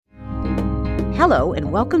Hello,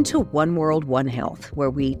 and welcome to One World, One Health, where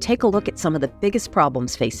we take a look at some of the biggest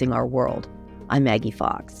problems facing our world. I'm Maggie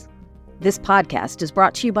Fox. This podcast is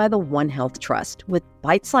brought to you by the One Health Trust, with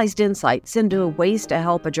bite-sized insights into ways to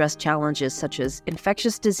help address challenges such as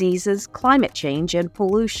infectious diseases, climate change, and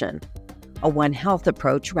pollution. A One Health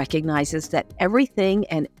approach recognizes that everything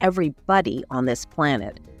and everybody on this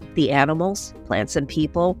planet, the animals, plants and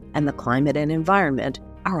people, and the climate and environment,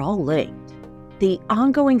 are all linked. The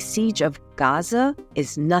ongoing siege of Gaza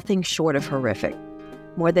is nothing short of horrific.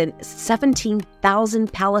 More than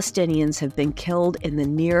 17,000 Palestinians have been killed in the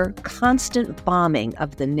near constant bombing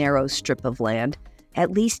of the narrow strip of land. At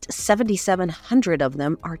least 7,700 of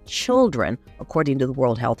them are children, according to the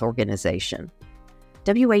World Health Organization.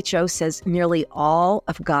 WHO says nearly all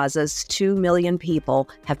of Gaza's 2 million people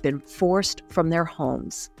have been forced from their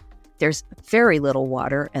homes. There's very little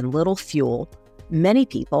water and little fuel. Many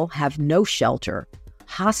people have no shelter.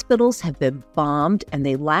 Hospitals have been bombed and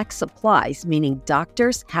they lack supplies, meaning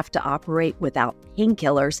doctors have to operate without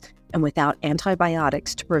painkillers and without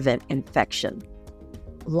antibiotics to prevent infection.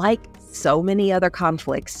 Like so many other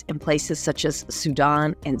conflicts in places such as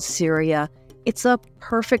Sudan and Syria, it's a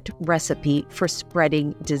perfect recipe for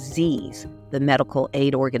spreading disease, the medical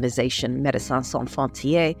aid organization Médecins Sans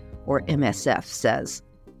Frontières, or MSF, says.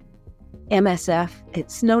 MSF,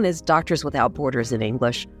 it's known as Doctors Without Borders in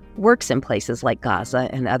English, works in places like Gaza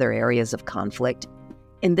and other areas of conflict.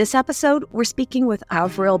 In this episode, we're speaking with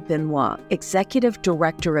Avril Benoit, Executive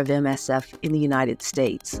Director of MSF in the United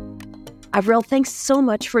States. Avril, thanks so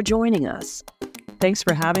much for joining us. Thanks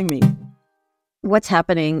for having me. What's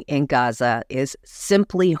happening in Gaza is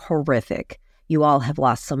simply horrific. You all have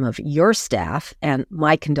lost some of your staff, and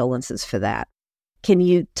my condolences for that. Can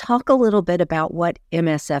you talk a little bit about what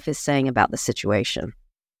MSF is saying about the situation?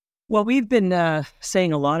 Well, we've been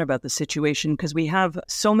saying a lot about the situation because we have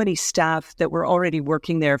so many staff that were already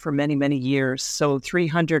working there for many, many years. So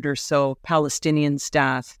 300 or so Palestinian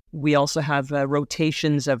staff. We also have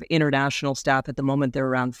rotations of international staff. At the moment, they're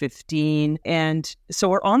around 15. And so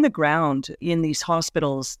we're on the ground in these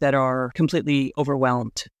hospitals that are completely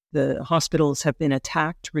overwhelmed. The hospitals have been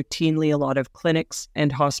attacked routinely. A lot of clinics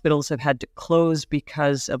and hospitals have had to close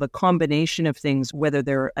because of a combination of things, whether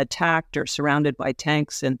they're attacked or surrounded by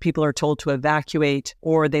tanks and people are told to evacuate,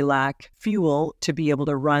 or they lack fuel to be able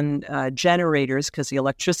to run generators because the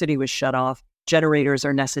electricity was shut off. Generators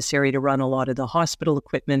are necessary to run a lot of the hospital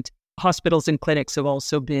equipment. Hospitals and clinics have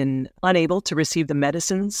also been unable to receive the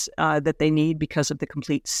medicines that they need because of the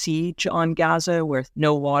complete siege on Gaza, with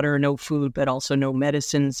no water, no food, but also no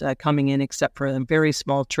medicines coming in except for a very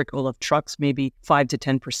small trickle of trucks, maybe 5 to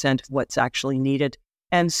 10% of what's actually needed.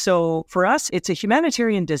 And so for us, it's a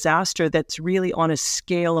humanitarian disaster that's really on a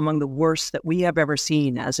scale among the worst that we have ever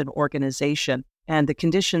seen as an organization. And the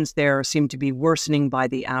conditions there seem to be worsening by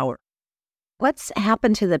the hour. What's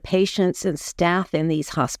happened to the patients and staff in these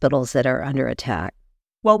hospitals that are under attack?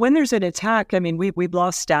 Well, when there's an attack, I mean, we've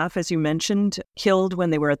lost staff, as you mentioned, killed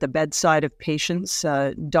when they were at the bedside of patients,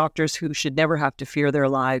 doctors who should never have to fear their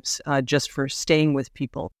lives just for staying with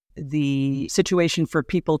people. The situation for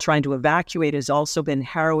people trying to evacuate has also been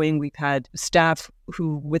harrowing. We've had staff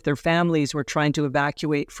who, with their families, were trying to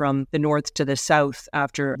evacuate from the north to the south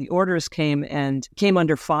after the orders came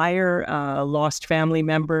under fire, lost family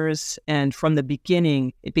members. And from the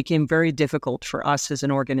beginning, it became very difficult for us as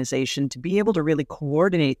an organization to be able to really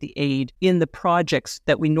coordinate the aid in the projects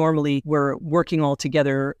that we normally were working all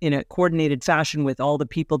together in a coordinated fashion with all the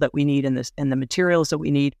people that we need and the materials that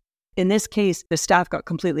we need. In this case, the staff got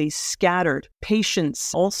completely scattered.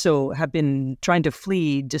 Patients also have been trying to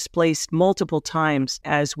flee, displaced multiple times,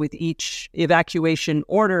 as with each evacuation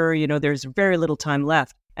order, there's very little time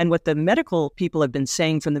left. And what the medical people have been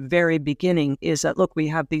saying from the very beginning is that, look, we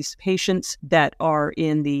have these patients that are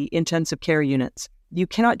in the intensive care units. You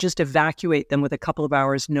cannot just evacuate them with a couple of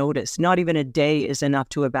hours' notice. Not even a day is enough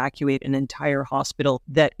to evacuate an entire hospital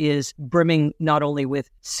that is brimming not only with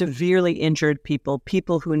severely injured people,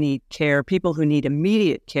 people who need care, people who need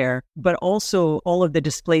immediate care, but also all of the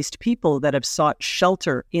displaced people that have sought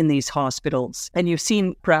shelter in these hospitals. And you've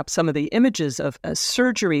seen perhaps some of the images of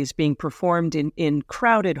surgeries being performed in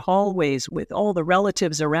crowded hallways with all the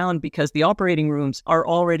relatives around because the operating rooms are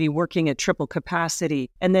already working at triple capacity.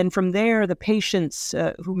 And then from there, the patients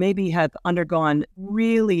who maybe have undergone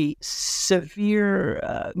really severe,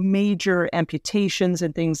 major amputations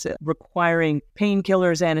and things requiring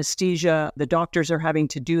painkillers, anesthesia. The doctors are having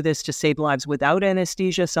to do this to save lives without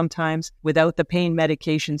anesthesia sometimes, without the pain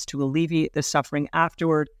medications to alleviate the suffering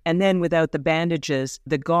afterward, and then without the bandages,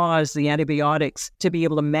 the gauze, the antibiotics to be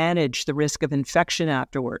able to manage the risk of infection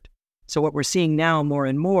afterward. So what we're seeing now more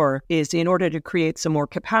and more is in order to create some more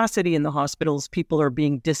capacity in the hospitals, people are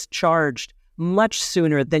being discharged much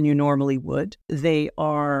sooner than you normally would. They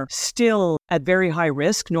are still at very high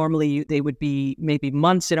risk. Normally, they would be maybe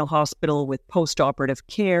months in a hospital with post-operative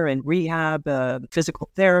care and rehab, physical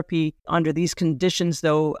therapy. Under these conditions,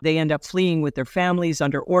 though, they end up fleeing with their families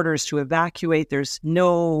under orders to evacuate. There's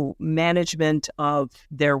no management of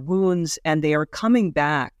their wounds, and they are coming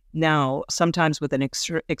back now, sometimes with an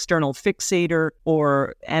external fixator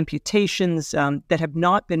or amputations that have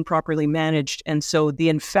not been properly managed. And so the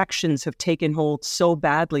infections have taken hold so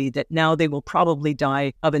badly that now they will probably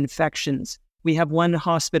die of infections. We have one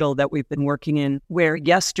hospital that we've been working in where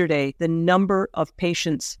yesterday the number of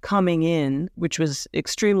patients coming in, which was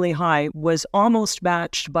extremely high, was almost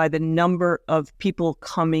matched by the number of people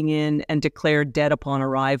coming in and declared dead upon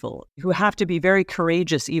arrival, who have to be very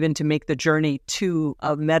courageous even to make the journey to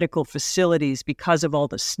medical facilities because of all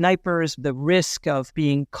the snipers, the risk of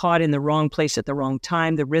being caught in the wrong place at the wrong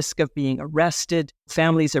time, the risk of being arrested.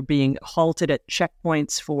 Families are being halted at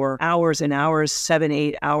checkpoints for hours and hours,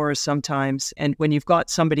 7-8 hours sometimes. And when you've got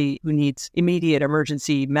somebody who needs immediate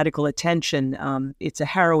emergency medical attention, it's a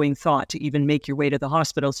harrowing thought to even make your way to the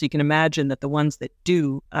hospital. So you can imagine that the ones that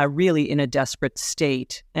do are really in a desperate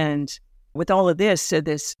state. And with all of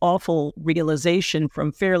this awful realization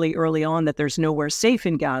from fairly early on that there's nowhere safe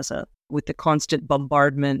in Gaza, with the constant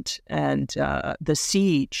bombardment and the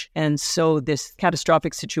siege. And so this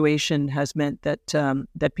catastrophic situation has meant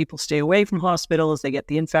that people stay away from hospitals. They get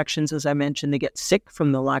the infections, as I mentioned. They get sick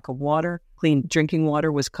from the lack of water. Clean drinking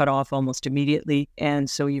water was cut off almost immediately. And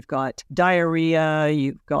so you've got diarrhea,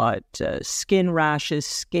 you've got skin rashes,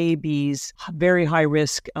 scabies, very high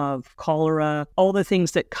risk of cholera, all the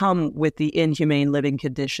things that come with the inhumane living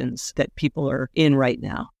conditions that people are in right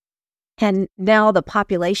now. And now the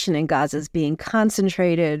population in Gaza is being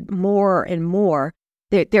concentrated more and more.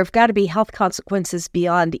 There've got to be health consequences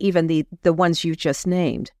beyond even the ones you just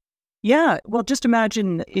named. Yeah, well, just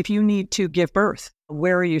imagine if you need to give birth.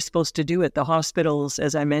 Where are you supposed to do it? The hospitals,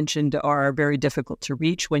 as I mentioned, are very difficult to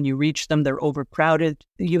reach. When you reach them, they're overcrowded.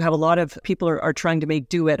 You have a lot of people are trying to make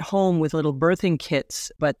do at home with little birthing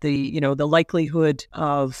kits, but the likelihood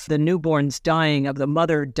of the newborns dying, of the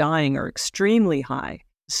mother dying, are extremely high.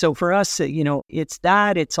 So for us,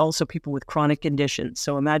 it's also people with chronic conditions.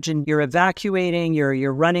 So imagine you're evacuating,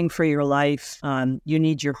 you're running for your life, you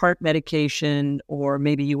need your heart medication, or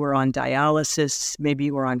maybe you were on dialysis, maybe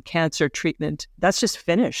you were on cancer treatment. That's just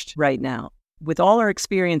finished right now. With all our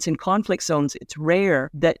experience in conflict zones, it's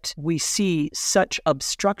rare that we see such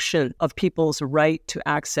obstruction of people's right to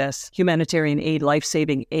access humanitarian aid,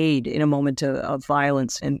 life-saving aid in a moment of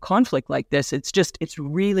violence and conflict like this. It's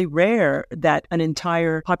really rare that an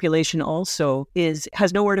entire population also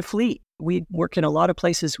has nowhere to flee. We work in a lot of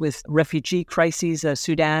places with refugee crises.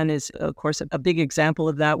 Sudan is, of course, a big example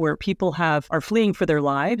of that, where people are fleeing for their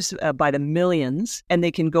lives by the millions, and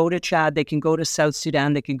they can go to Chad, they can go to South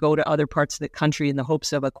Sudan, they can go to other parts of the country in the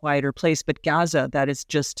hopes of a quieter place. But Gaza, that is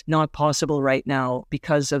just not possible right now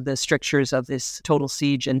because of the strictures of this total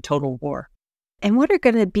siege and total war. And what are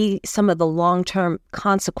going to be some of the long-term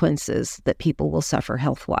consequences that people will suffer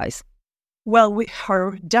health-wise? Well, we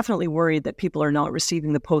are definitely worried that people are not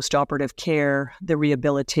receiving the post-operative care, the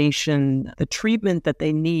rehabilitation, the treatment that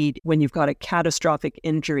they need when you've got a catastrophic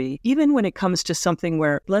injury. Even when it comes to something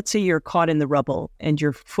where, let's say you're caught in the rubble and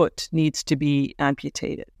your foot needs to be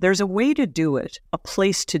amputated. There's a way to do it, a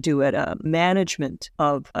place to do it, a management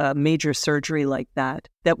of a major surgery like that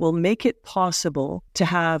will make it possible to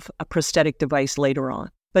have a prosthetic device later on.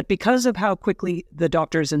 But because of how quickly the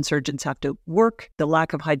doctors and surgeons have to work, the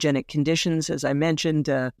lack of hygienic conditions, as I mentioned,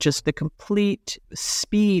 just the complete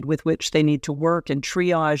speed with which they need to work and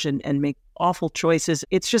triage and make awful choices,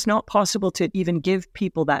 it's just not possible to even give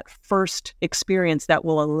people that first experience that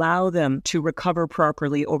will allow them to recover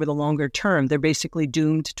properly over the longer term. They're basically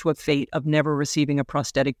doomed to a fate of never receiving a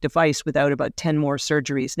prosthetic device without about 10 more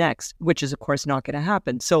surgeries next, which is, of course, not going to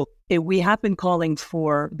happen. So we have been calling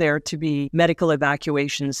for there to be medical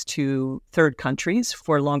evacuations to third countries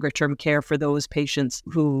for longer-term care for those patients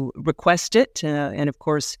who request it, and of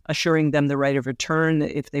course, assuring them the right of return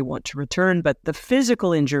if they want to return. But the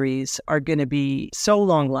physical injuries are going to be so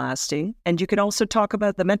long-lasting. And you could also talk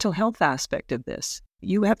about the mental health aspect of this.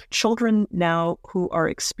 You have children now who are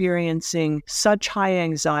experiencing such high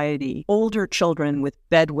anxiety, older children with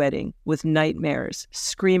bedwetting, with nightmares,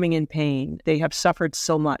 screaming in pain. They have suffered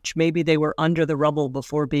so much. Maybe they were under the rubble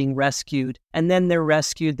before being rescued, and then they're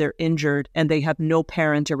rescued, they're injured, and they have no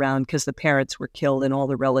parent around because the parents were killed and all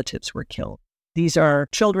the relatives were killed. These are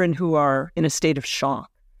children who are in a state of shock.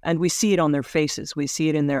 And we see it on their faces. We see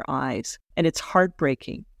it in their eyes. And it's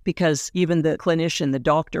heartbreaking because even the clinician, the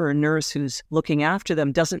doctor or nurse who's looking after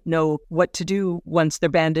them doesn't know what to do once they're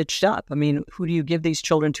bandaged up. I mean, who do you give these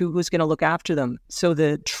children to? Who's going to look after them? So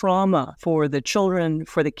the trauma for the children,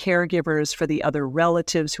 for the caregivers, for the other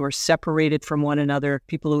relatives who are separated from one another,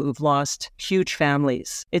 people who've lost huge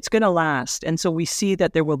families, it's going to last. And so we see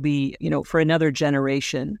that there will be, for another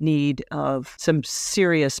generation, need of some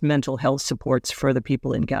serious mental health supports for the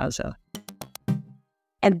people in Gaza.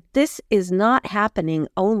 And this is not happening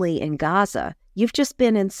only in Gaza. You've just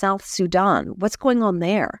been in South Sudan. What's going on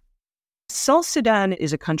there? South Sudan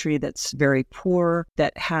is a country that's very poor,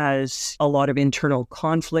 that has a lot of internal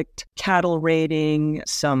conflict, cattle raiding,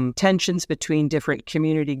 some tensions between different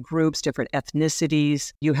community groups, different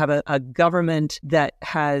ethnicities. You have a government that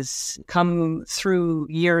has come through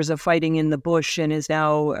years of fighting in the bush and is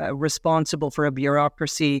now responsible for a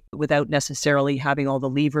bureaucracy without necessarily having all the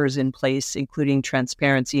levers in place, including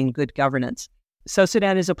transparency and good governance. South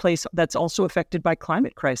Sudan is a place that's also affected by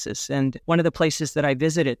climate crisis. And one of the places that I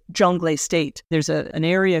visited, Jonglei State, there's an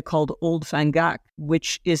area called Old Fangak,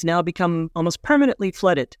 which is now become almost permanently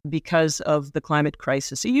flooded because of the climate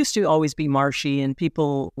crisis. It used to always be marshy and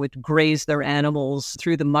people would graze their animals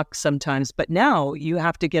through the muck sometimes. But now you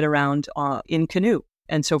have to get around in canoe.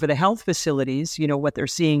 And so for the health facilities, what they're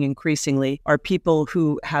seeing increasingly are people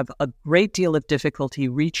who have a great deal of difficulty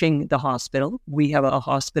reaching the hospital. We have a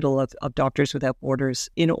hospital of Doctors Without Borders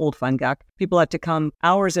in Old Fangak. People have to come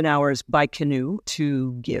hours and hours by canoe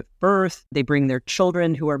to give birth. They bring their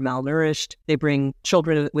children who are malnourished. They bring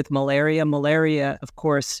children with malaria. Malaria, of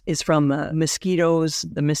course, is from mosquitoes.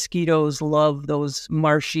 The mosquitoes love those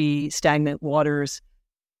marshy, stagnant waters.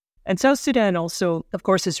 And South Sudan also, of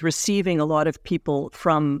course, is receiving a lot of people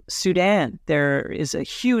from Sudan. There is a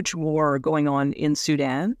huge war going on in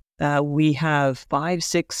Sudan. We have 5,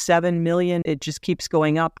 6, 7 million. It just keeps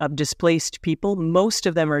going up of displaced people. Most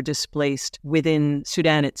of them are displaced within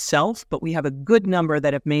Sudan itself, but we have a good number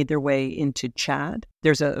that have made their way into Chad.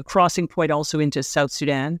 There's a crossing point also into South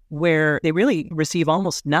Sudan where they really receive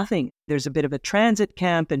almost nothing. There's a bit of a transit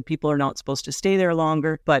camp and people are not supposed to stay there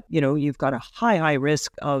longer. But, you've got a high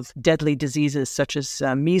risk of deadly diseases such as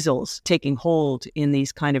measles taking hold in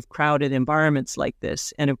these kind of crowded environments like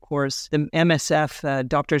this. And of course, the MSF,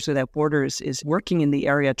 Doctors Without Borders, is working in the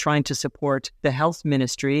area trying to support the health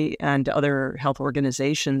ministry and other health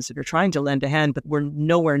organizations that are trying to lend a hand, but we're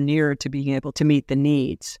nowhere near to being able to meet the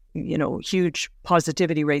needs. Huge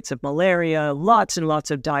positivity rates of malaria, lots and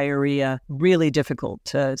lots of diarrhea, really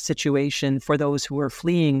difficult situation for those who are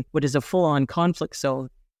fleeing what is a full-on conflict zone.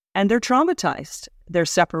 And they're traumatized. They're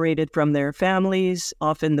separated from their families.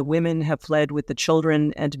 Often the women have fled with the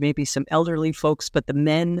children and maybe some elderly folks, but the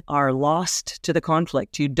men are lost to the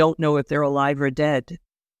conflict. You don't know if they're alive or dead.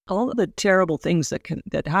 All of the terrible things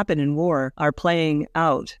that happen in war are playing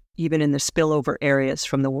out, even in the spillover areas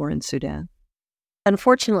from the war in Sudan.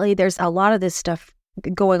 Unfortunately, there's a lot of this stuff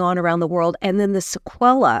going on around the world, and then the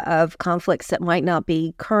sequela of conflicts that might not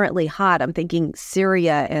be currently hot. I'm thinking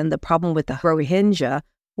Syria and the problem with the Rohingya.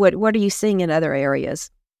 What are you seeing in other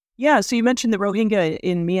areas? Yeah, so you mentioned the Rohingya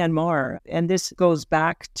in Myanmar, and this goes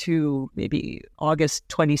back to maybe August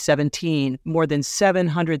 2017. More than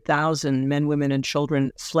 700,000 men, women, and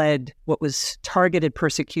children fled what was targeted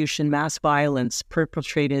persecution, mass violence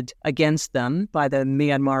perpetrated against them by the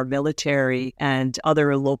Myanmar military and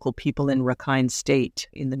other local people in Rakhine State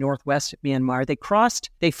in the northwest of Myanmar.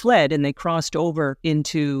 They fled and they crossed over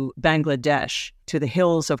into Bangladesh, to the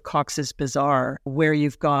hills of Cox's Bazar, where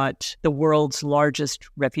you've got the world's largest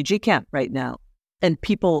refugee camp right now. And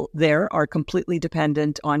people there are completely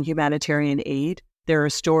dependent on humanitarian aid. There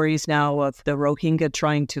are stories now of the Rohingya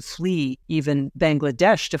trying to flee even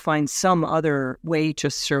Bangladesh to find some other way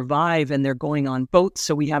to survive, and they're going on boats.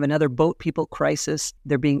 So we have another boat people crisis.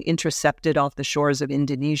 They're being intercepted off the shores of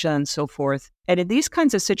Indonesia and so forth. And in these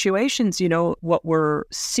kinds of situations, what we're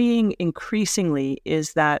seeing increasingly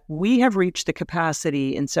is that we have reached the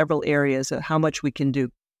capacity in several areas of how much we can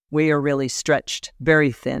do. We are really stretched,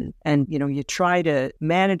 very thin. And, you try to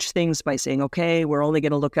manage things by saying, okay, we're only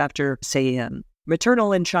going to look after, say,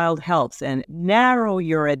 maternal and child health, and narrow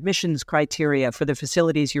your admissions criteria for the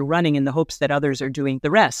facilities you're running in the hopes that others are doing the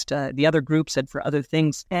rest, the other groups and for other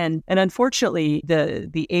things. And unfortunately,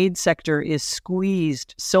 the aid sector is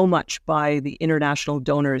squeezed so much by the international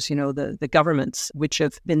donors, the governments, which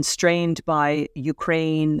have been strained by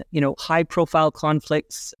Ukraine, high-profile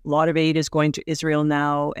conflicts. A lot of aid is going to Israel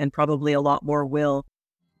now, and probably a lot more will.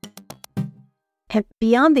 And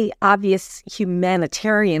beyond the obvious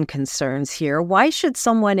humanitarian concerns here, why should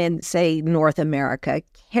someone in, say, North America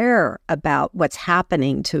care about what's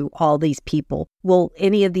happening to all these people? Will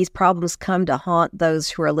any of these problems come to haunt those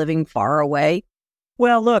who are living far away?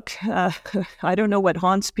 Well, look, I don't know what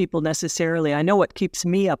haunts people necessarily. I know what keeps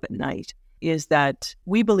me up at night is that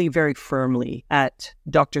we believe very firmly at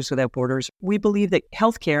Doctors Without Borders. We believe that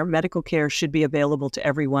healthcare, medical care, should be available to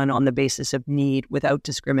everyone on the basis of need without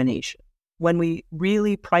discrimination. When we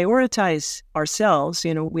really prioritize ourselves,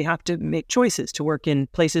 we have to make choices to work in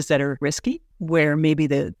places that are risky, where maybe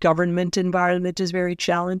the government environment is very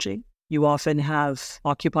challenging. You often have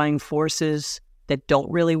occupying forces that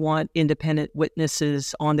don't really want independent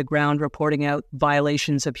witnesses on the ground reporting out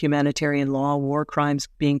violations of humanitarian law, war crimes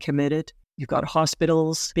being committed. You've got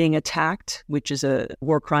hospitals being attacked, which is a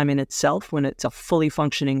war crime in itself when it's a fully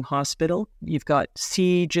functioning hospital. You've got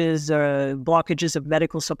sieges, blockages of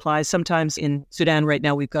medical supplies. Sometimes in Sudan right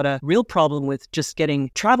now, we've got a real problem with just getting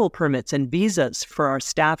travel permits and visas for our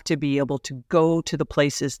staff to be able to go to the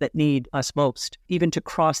places that need us most, even to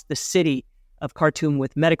cross the city of Khartoum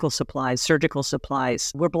with medical supplies, surgical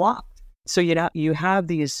supplies. We're blocked. So you have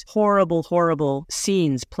these horrible, horrible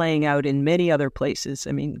scenes playing out in many other places.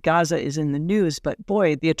 I mean, Gaza is in the news, but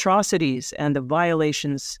boy, the atrocities and the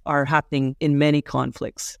violations are happening in many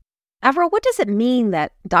conflicts. Avril, what does it mean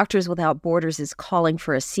that Doctors Without Borders is calling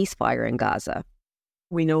for a ceasefire in Gaza?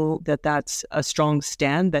 We know that that's a strong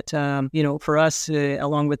stand that, for us,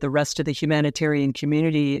 along with the rest of the humanitarian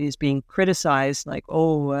community, is being criticized like,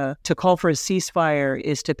 to call for a ceasefire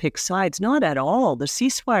is to pick sides. Not at all. The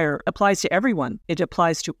ceasefire applies to everyone. It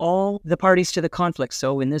applies to all the parties to the conflict.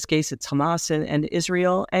 So in this case, it's Hamas and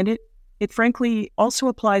Israel. And it frankly also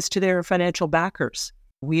applies to their financial backers.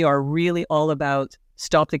 We are really all about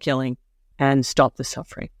stop the killing and stop the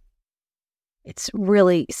suffering. It's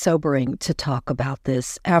really sobering to talk about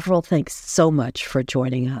this. Avril, thanks so much for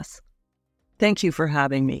joining us. Thank you for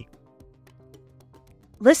having me.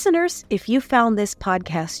 Listeners, if you found this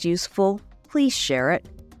podcast useful, please share it.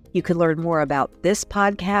 You can learn more about this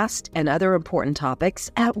podcast and other important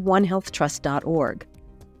topics at onehealthtrust.org.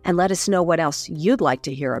 And let us know what else you'd like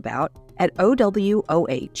to hear about at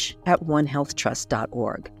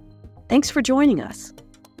OWOH@onehealthtrust.org. Thanks for joining us.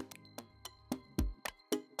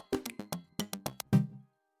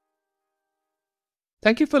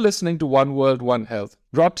 Thank you for listening to One World, One Health,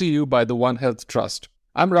 brought to you by the One Health Trust.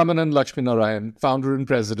 I'm Ramanan Lakshminarayan, founder and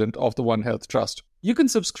president of the One Health Trust. You can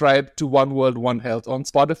subscribe to One World, One Health on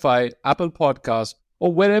Spotify, Apple Podcasts,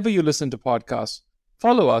 or wherever you listen to podcasts.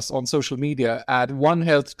 Follow us on social media at One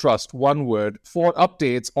Health Trust, one word, for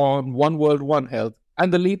updates on One World, One Health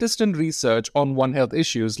and the latest in research on One Health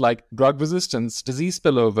issues like drug resistance, disease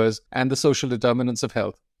spillovers, and the social determinants of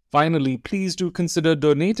health. Finally, please do consider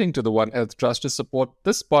donating to the One Health Trust to support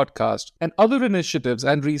this podcast and other initiatives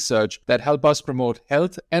and research that help us promote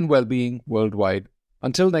health and well-being worldwide.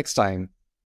 Until next time.